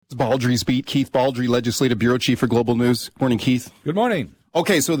It's Baldrey's Beat. Keith Baldrey, Legislative Bureau Chief for Global News. Morning, Keith. Good morning.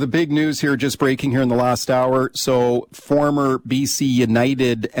 Okay, so the big news here, just breaking here in the last hour. So former BC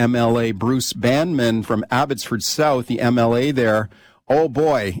United MLA Bruce Banman from Abbotsford South, the MLA there, oh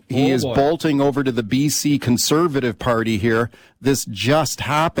boy, he is bolting over to the BC Conservative Party here. This just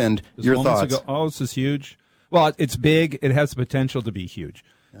happened. Your thoughts? Oh, this is huge. Well, it's big. It has the potential to be huge.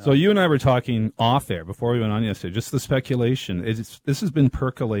 Yeah. So you and I were talking off air before we went on yesterday, just the speculation. This has been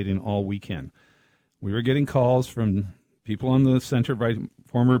percolating all weekend. We were getting calls from people on the center-right,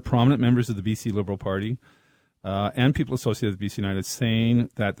 former prominent members of the BC Liberal Party, and people associated with BC United saying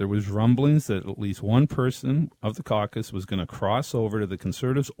that there was rumblings that at least one person of the caucus was going to cross over to the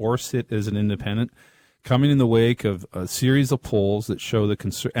Conservatives or sit as an independent, coming in the wake of a series of polls that show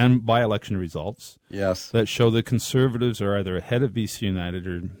and by-election results that show the Conservatives are either ahead of BC United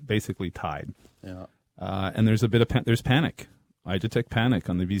or basically tied. Yeah. And there's a bit of there's panic. I detect panic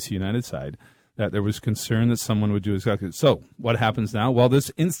on the BC United side, that there was concern that someone would do exactly that. So what happens now? Well,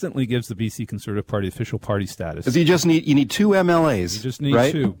 this instantly gives the BC Conservative Party official party status. Because you need two MLAs. You just need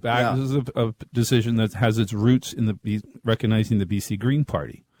right? two. This is a decision that has its roots in recognizing the BC Green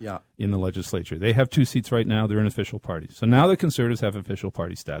Party in the legislature. They have 2 seats right now. They're an official party. So now the Conservatives have official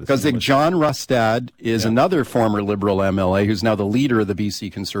party status. Because John Rustad is another former Liberal MLA who's now the leader of the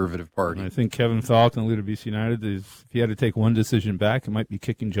BC Conservative Party. And I think Kevin Falcon, the leader of BC United, if he had to take one decision back, it might be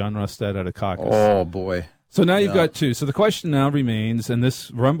kicking John Rustad out of caucus. Oh, boy. So now you've got 2. So the question now remains, and this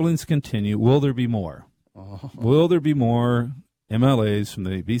rumblings continue, will there be more? Will there be more MLAs from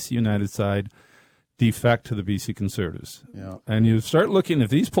the BC United side defect to the BC Conservatives? Yeah. And you start looking,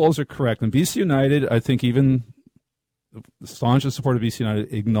 if these polls are correct, and BC United, I think even the staunchest support of BC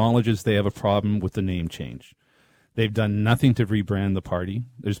United acknowledges they have a problem with the name change. They've done nothing to rebrand the party.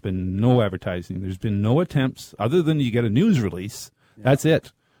 There's been no advertising. There's been no attempts, other than you get a news release. That's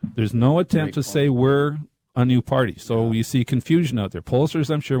it. There's no attempt to say we're a new party. So you see confusion out there.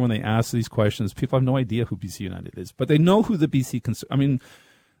 Pollsters, I'm sure, when they ask these questions, people have no idea who BC United is. But they know who the BC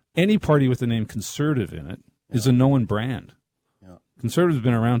any party with the name Conservative in it is a known brand. Yeah. Conservatives have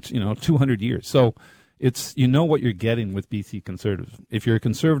been around, 200 years. So it's, what you're getting with BC Conservatives. If you're a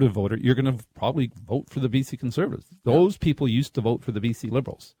Conservative voter, you're going to probably vote for the BC Conservatives. Those people used to vote for the BC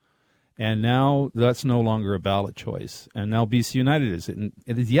Liberals. And now that's no longer a ballot choice. And now BC United is. And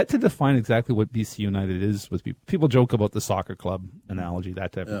it is yet to define exactly what BC United is. With people joke about the soccer club analogy,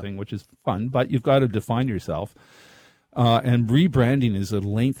 that type of thing, which is fun. But you've got to define yourself. And rebranding is a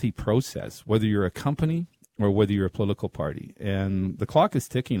lengthy process, whether you're a company or whether you're a political party. And the clock is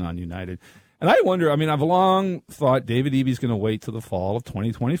ticking on United. And I wonder, I've long thought David Eby's going to wait till the fall of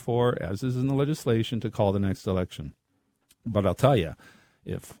 2024, as is in the legislation, to call the next election. But I'll tell you,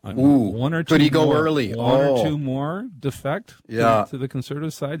 if one or two could he go early? One or two more defect to the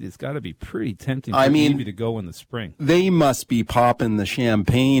Conservative side, it's got to be pretty tempting for Eby to go in the spring. They must be popping the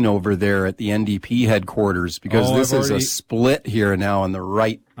champagne over there at the NDP headquarters, because this is a split here now on the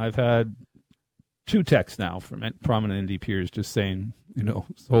right. I've had 2 texts now from prominent NDPers just saying,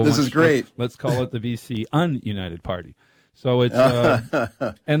 this is great. Let's call it the BC Ununited Party. So it's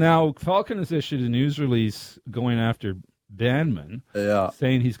and now Falcon has issued a news release going after Banman,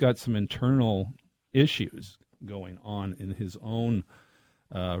 saying he's got some internal issues going on in his own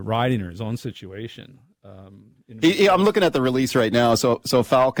riding or his own situation. I'm looking at the release right now. So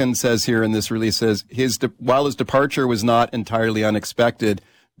Falcon says here in this release, says while his departure was not entirely unexpected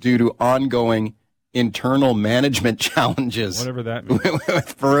due to ongoing internal management challenges. Whatever that means.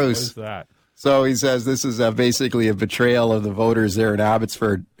 with Bruce. What is that? So he says this is basically a betrayal of the voters there in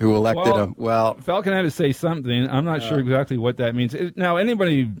Abbotsford who elected him. Well, Falcon had to say something. I'm not sure exactly what that means. Now,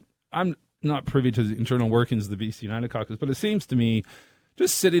 I'm not privy to the internal workings of the BC United caucus, but it seems to me,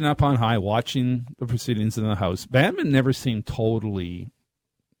 just sitting up on high, watching the proceedings in the House, Banman never seemed totally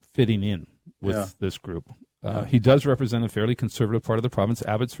fitting in with this group. He does represent a fairly conservative part of the province.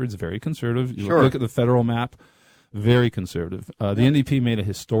 Abbotsford's very conservative. You look at the federal map. Very conservative. The NDP made a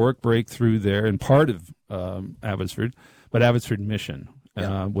historic breakthrough there in part of Abbotsford, but Abbotsford Mission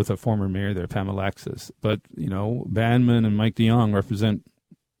with a former mayor there, Pam Alexis. But, Banman and Mike DeYoung represent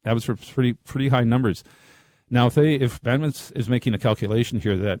Abbotsford's pretty high numbers. Now, if Banman is making a calculation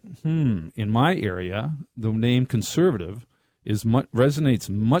here that, in my area, the name Conservative resonates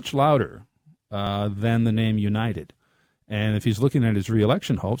much louder than the name United. And if he's looking at his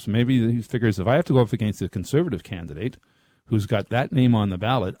re-election hopes, maybe he figures if I have to go up against a Conservative candidate who's got that name on the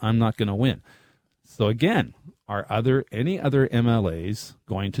ballot, I'm not going to win. So again, are any other MLAs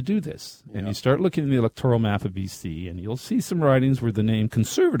going to do this? And you start looking at the electoral map of BC, and you'll see some ridings where the name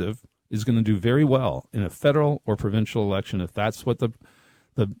Conservative is going to do very well in a federal or provincial election if that's what the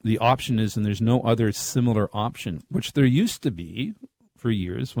the option is, and there's no other similar option, which there used to be for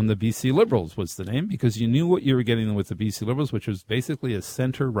years when the BC Liberals was the name, because you knew what you were getting with the BC Liberals, which was basically a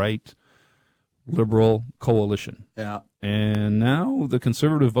center-right Liberal coalition. Yeah. And now the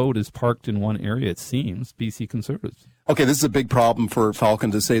Conservative vote is parked in one area, it seems, BC Conservatives. Okay, this is a big problem for Falcon,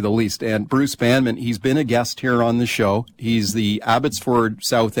 to say the least. And Bruce Banman, he's been a guest here on the show. He's the Abbotsford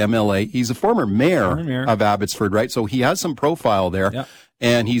South MLA. He's a former mayor of Abbotsford, right? So he has some profile there,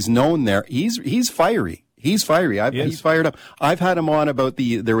 and he's known there. He's fiery. He's fiery. He's fired up. I've had him on about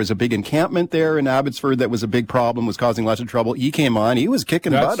there was a big encampment there in Abbotsford that was a big problem, was causing lots of trouble. He came on. He was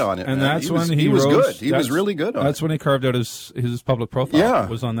kicking butt on it. And man. that's when he was good. He was really good on it. That's when he carved out his public profile. Yeah.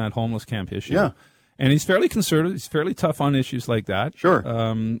 Was on that homeless camp issue. Yeah. And he's fairly conservative. He's fairly tough on issues like that. Sure.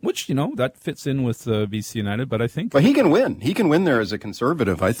 Which, that fits in with BC United. But I think... But he can win. He can win there as a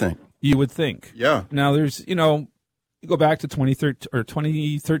conservative, I think. You would think. Yeah. Now, there's, you go back to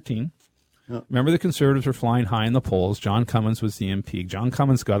 2013. Remember, the Conservatives were flying high in the polls. John Cummins was the MP. John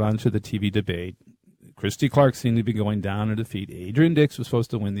Cummins got onto the TV debate. Christy Clark seemed to be going down in defeat. Adrian Dix was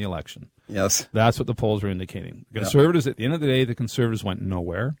supposed to win the election. Yes. That's what the polls were indicating. The Conservatives, at the end of the day, the Conservatives went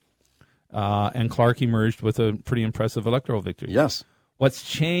nowhere. And Clark emerged with a pretty impressive electoral victory. Yes. What's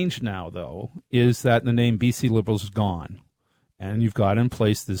changed now, though, is that the name BC Liberals is gone. And you've got in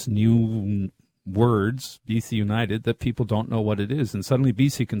place this new words, BC United, that people don't know what it is. And suddenly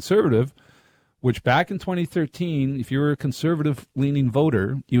BC Conservative, which back in 2013, if you were a conservative-leaning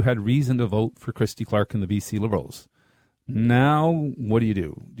voter, you had reason to vote for Christy Clark and the BC Liberals. Now, what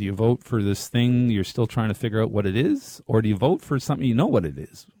do? Do you vote for this thing you're still trying to figure out what it is? Or do you vote for something you know what it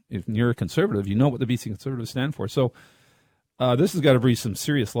is? If you're a conservative, you know what the BC Conservatives stand for. So this has got to breathe some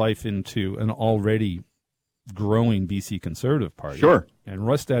serious life into an already growing BC Conservative Party. Sure. And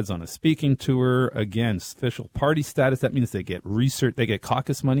Rustad's on a speaking tour. Again, official party status. That means they get research, they get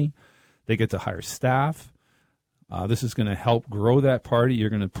caucus money. They get to hire staff. This is going to help grow that party. You're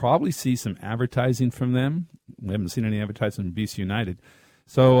going to probably see some advertising from them. We haven't seen any advertising from BC United.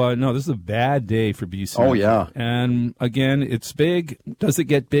 So, no, this is a bad day for BC United. Oh, yeah. And, again, it's big. Does it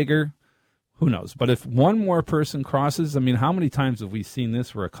get bigger? Who knows? But if one more person crosses, how many times have we seen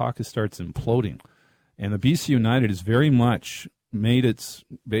this where a caucus starts imploding? And the BC United has very much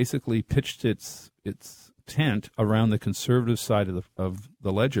pitched its tent around the conservative side of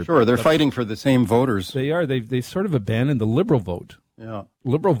the ledger. Sure, they're fighting for the same voters. They are. They've sort of abandoned the liberal vote. Yeah.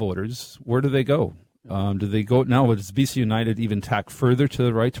 Liberal voters, where do they go? Do they go now? Does BC United even tack further to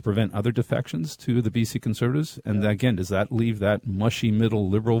the right to prevent other defections to the BC Conservatives? And again, does that leave that mushy middle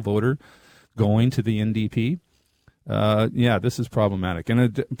liberal voter going to the NDP? This is problematic and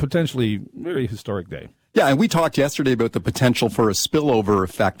a potentially very historic day. Yeah, and we talked yesterday about the potential for a spillover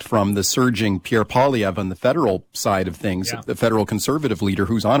effect from the surging Pierre Poilievre on the federal side of things, the federal conservative leader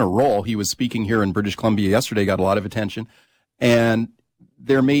who's on a roll. He was speaking here in British Columbia yesterday, got a lot of attention. And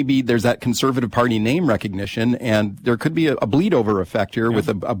there's that Conservative Party name recognition, and there could be a bleed over effect here with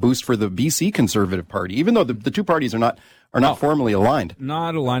a boost for the BC Conservative Party, even though the two parties are not formally aligned.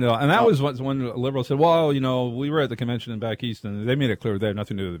 Not aligned at all. And that was when the Liberals said, well, we were at the convention in back east, and they made it clear they had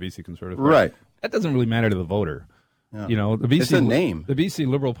nothing to do with the BC Conservative Party. Right. That doesn't really matter to the voter. Yeah. The BC, it's a name. The BC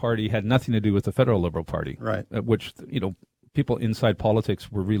Liberal Party had nothing to do with the federal Liberal Party. Right. Which, people inside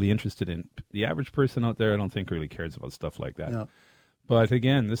politics were really interested in. The average person out there, I don't think really cares about stuff like that. Yeah. But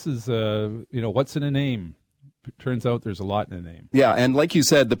again, this is, what's in a name? It turns out there's a lot in a name. Yeah, and like you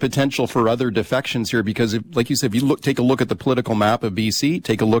said, the potential for other defections here, because if you take a look at the political map of BC,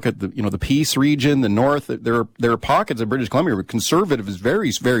 take a look at the Peace region, the North, there are pockets of British Columbia where conservative is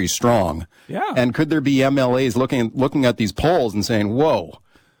very, very strong. Yeah. And could there be MLAs looking at these polls and saying, whoa,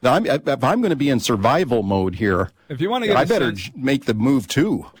 if I'm going to be in survival mode here, if you want to get I better make the move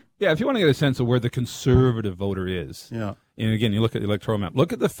too. Yeah, if you want to get a sense of where the conservative voter is. Yeah. And again, you look at the electoral map.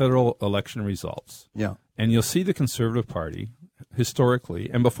 Look at the federal election results. Yeah. And you'll see the Conservative Party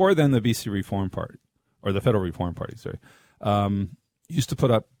historically, and before then the BC Reform Party, or the Federal Reform Party, used to put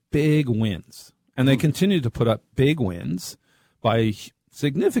up big wins. And they continue to put up big wins by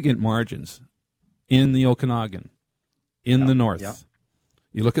significant margins in the Okanagan, in the North. Yeah.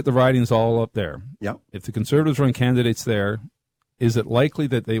 You look at the ridings all up there. Yeah. If the Conservatives run candidates there, is it likely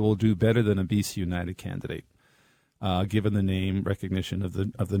that they will do better than a BC United candidate, given the name recognition of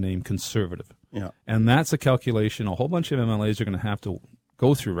the name Conservative? Yeah. And that's a calculation a whole bunch of MLAs are going to have to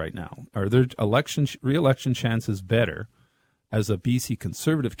go through right now. Are their re-election chances better as a BC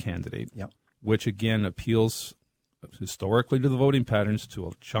Conservative candidate, which again appeals historically to the voting patterns to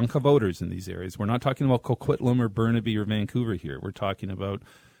a chunk of voters in these areas? We're not talking about Coquitlam or Burnaby or Vancouver here. We're talking about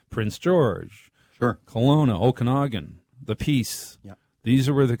Prince George, Kelowna, Okanagan, the Peace, These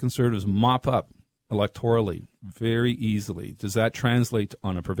are where the Conservatives mop up electorally very easily. Does that translate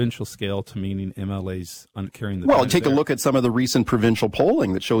on a provincial scale to meaning MLAs carrying the Well, Senate take there? a look at some of the recent provincial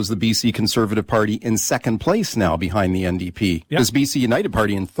polling that shows the BC Conservative Party in second place now behind the NDP. Yep. This BC United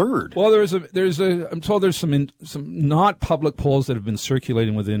Party in third. Well, I'm told there's some not public polls that have been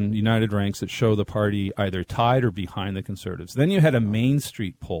circulating within United ranks that show the party either tied or behind the Conservatives. Then you had a Main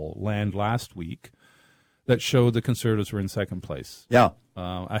Street poll land last week that showed the Conservatives were in second place. Yeah.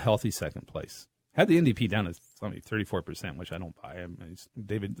 A healthy second place. Had the NDP down at 34%, which I don't buy.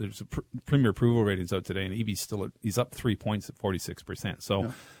 David, there's a premier approval ratings out today, and EB's he's up 3 points at 46%. So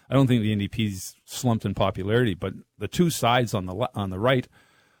yeah. I don't think the NDP's slumped in popularity, but the two sides on the right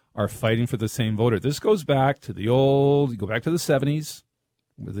are fighting for the same voter. This goes back to the 70s,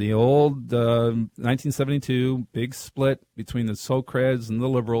 with the old 1972 big split between the So-Creds and the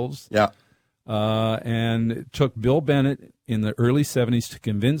Liberals. Yeah. And it took Bill Bennett in the early 70s to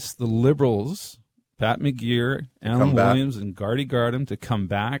convince the Liberals, Pat McGeer, Alan Williams, and Gardy Gardam to come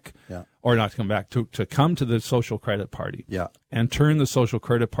back, or not to come back, to come to the Social Credit Party, and turn the Social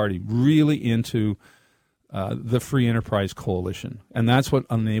Credit Party really into the Free Enterprise Coalition. And that's what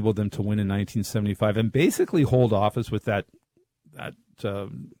enabled them to win in 1975 and basically hold office with that the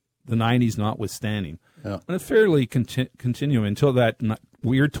 90s notwithstanding. Yeah. And it fairly continue until that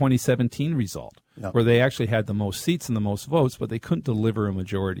weird 2017 result, where they actually had the most seats and the most votes, but they couldn't deliver a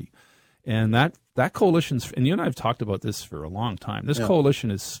majority. And that coalition's, and you and I have talked about this for a long time, this coalition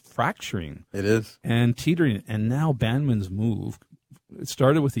is fracturing. It is. And teetering. And now Banman's move, it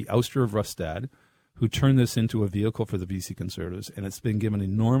started with the ouster of Rustad, who turned this into a vehicle for the BC Conservatives, and it's been given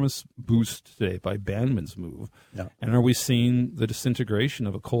an enormous boost today by Banman's move. Yeah. And are we seeing the disintegration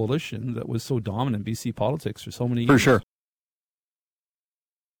of a coalition that was so dominant in BC politics for so many years? For sure.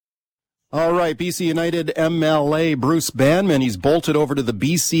 All right, BC United MLA Bruce Banman, he's bolted over to the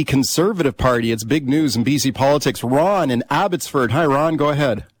BC Conservative Party. It's big news in BC politics. Ron in Abbotsford. Hi, Ron. Go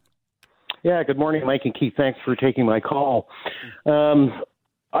ahead. Yeah, good morning, Mike and Keith. Thanks for taking my call.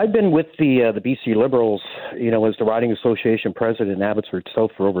 I've been with the BC Liberals, as the Riding Association president in Abbotsford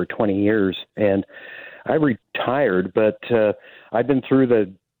South for over 20 years, and I retired, but I've been through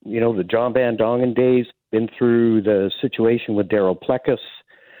the John Van Dongen days, been through the situation with Darryl Plecas,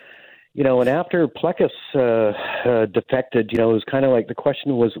 and after Plecas defected, it was kind of like the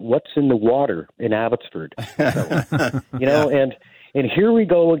question was, what's in the water in Abbotsford? And here we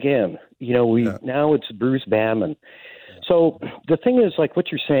go again. Now it's Bruce Banman. So the thing is, like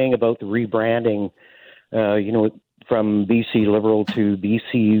what you're saying about the rebranding, from BC Liberal to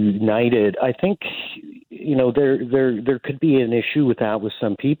BC United, I think, there could be an issue with that with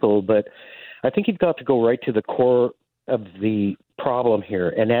some people, but I think you've got to go right to the core of the problem here,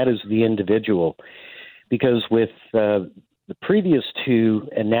 and that is the individual. Because with the previous two,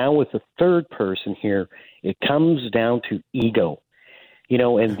 and now with the third person here, it comes down to ego.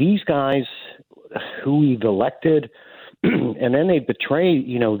 And these guys who we've elected, and then they betray,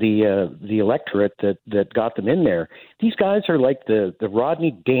 the electorate that got them in there. These guys are like the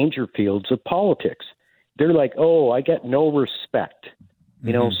Rodney Dangerfields of politics. They're like, oh, I get no respect,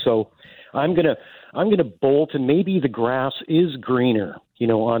 So I'm gonna bolt, and maybe the grass is greener,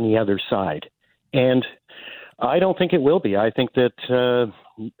 on the other side. And I don't think it will be. I think that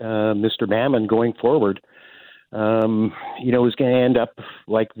Mr. Banman going forward, is going to end up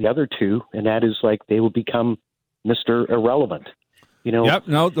like the other two, and that is like they will become Mr. Irrelevant. Yep.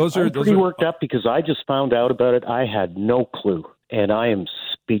 No, I'm pretty worked up because I just found out about it. I had no clue, and I am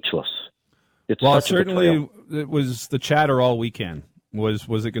speechless. Certainly it was the chatter all weekend.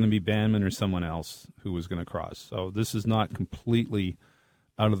 Was it going to be Banman or someone else who was going to cross? So this is not completely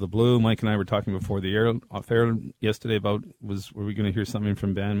out of the blue. Mike and I were talking before the air yesterday about were we going to hear something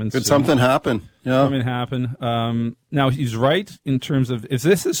from Banman? Could something happen? Yeah, something happen. Now he's right in terms of if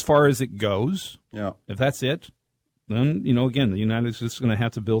this is as far as it goes. Yeah, if that's it, then again the United's just going to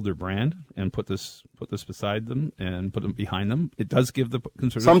have to build their brand and put this beside them and put them behind them. It does give the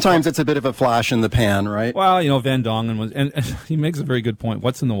Conservatives. Sometimes it's a bit of a flash in the pan, right? Well, Van Dongen was, and he makes a very good point.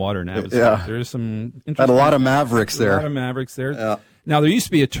 What's in the water now? Yeah, there's some had a lot of mavericks there. Yeah. Now, there used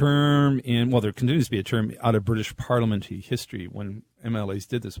to be a term there continues to be a term out of British parliamentary history when MLAs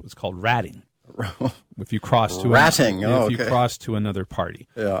did this. It was called ratting. If you cross to you cross to another party.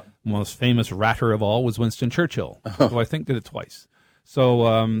 Yeah. The most famous ratter of all was Winston Churchill, who I think did it twice.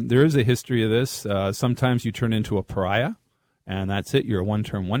 So there is a history of this. Sometimes you turn into a pariah, and that's it. You're a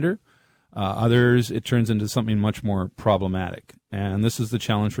one-term wonder. Others, it turns into something much more problematic. And this is the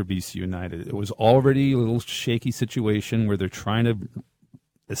challenge for BC United. It was already a little shaky situation where they're trying to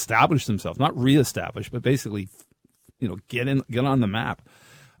establish themselves, not reestablish, but basically get on the map.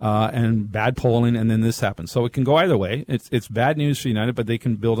 And bad polling, and then this happens. So it can go either way. It's bad news for United, but they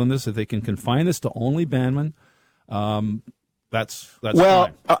can build on this. If they can confine this to only Banman, that's well,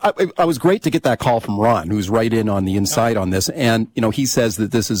 fine. I was great to get that call from Ron, who's right in on the inside on this. And, he says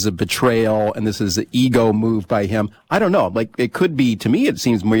that this is a betrayal and this is an ego move by him. I don't know. Like, it could be, to me, it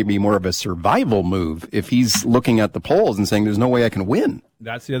seems maybe more of a survival move if he's looking at the polls and saying there's no way I can win.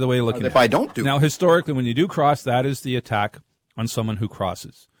 That's the other way of looking at it. If I don't do it. Now, historically, when you do cross, that is the attack on someone who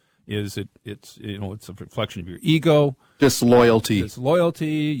crosses. It's a reflection of your ego, disloyalty.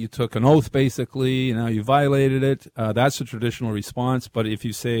 You took an oath, basically. Now you violated it. That's a traditional response. But if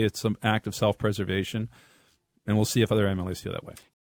you say it's an act of self-preservation, and we'll see if other MLAs feel that way.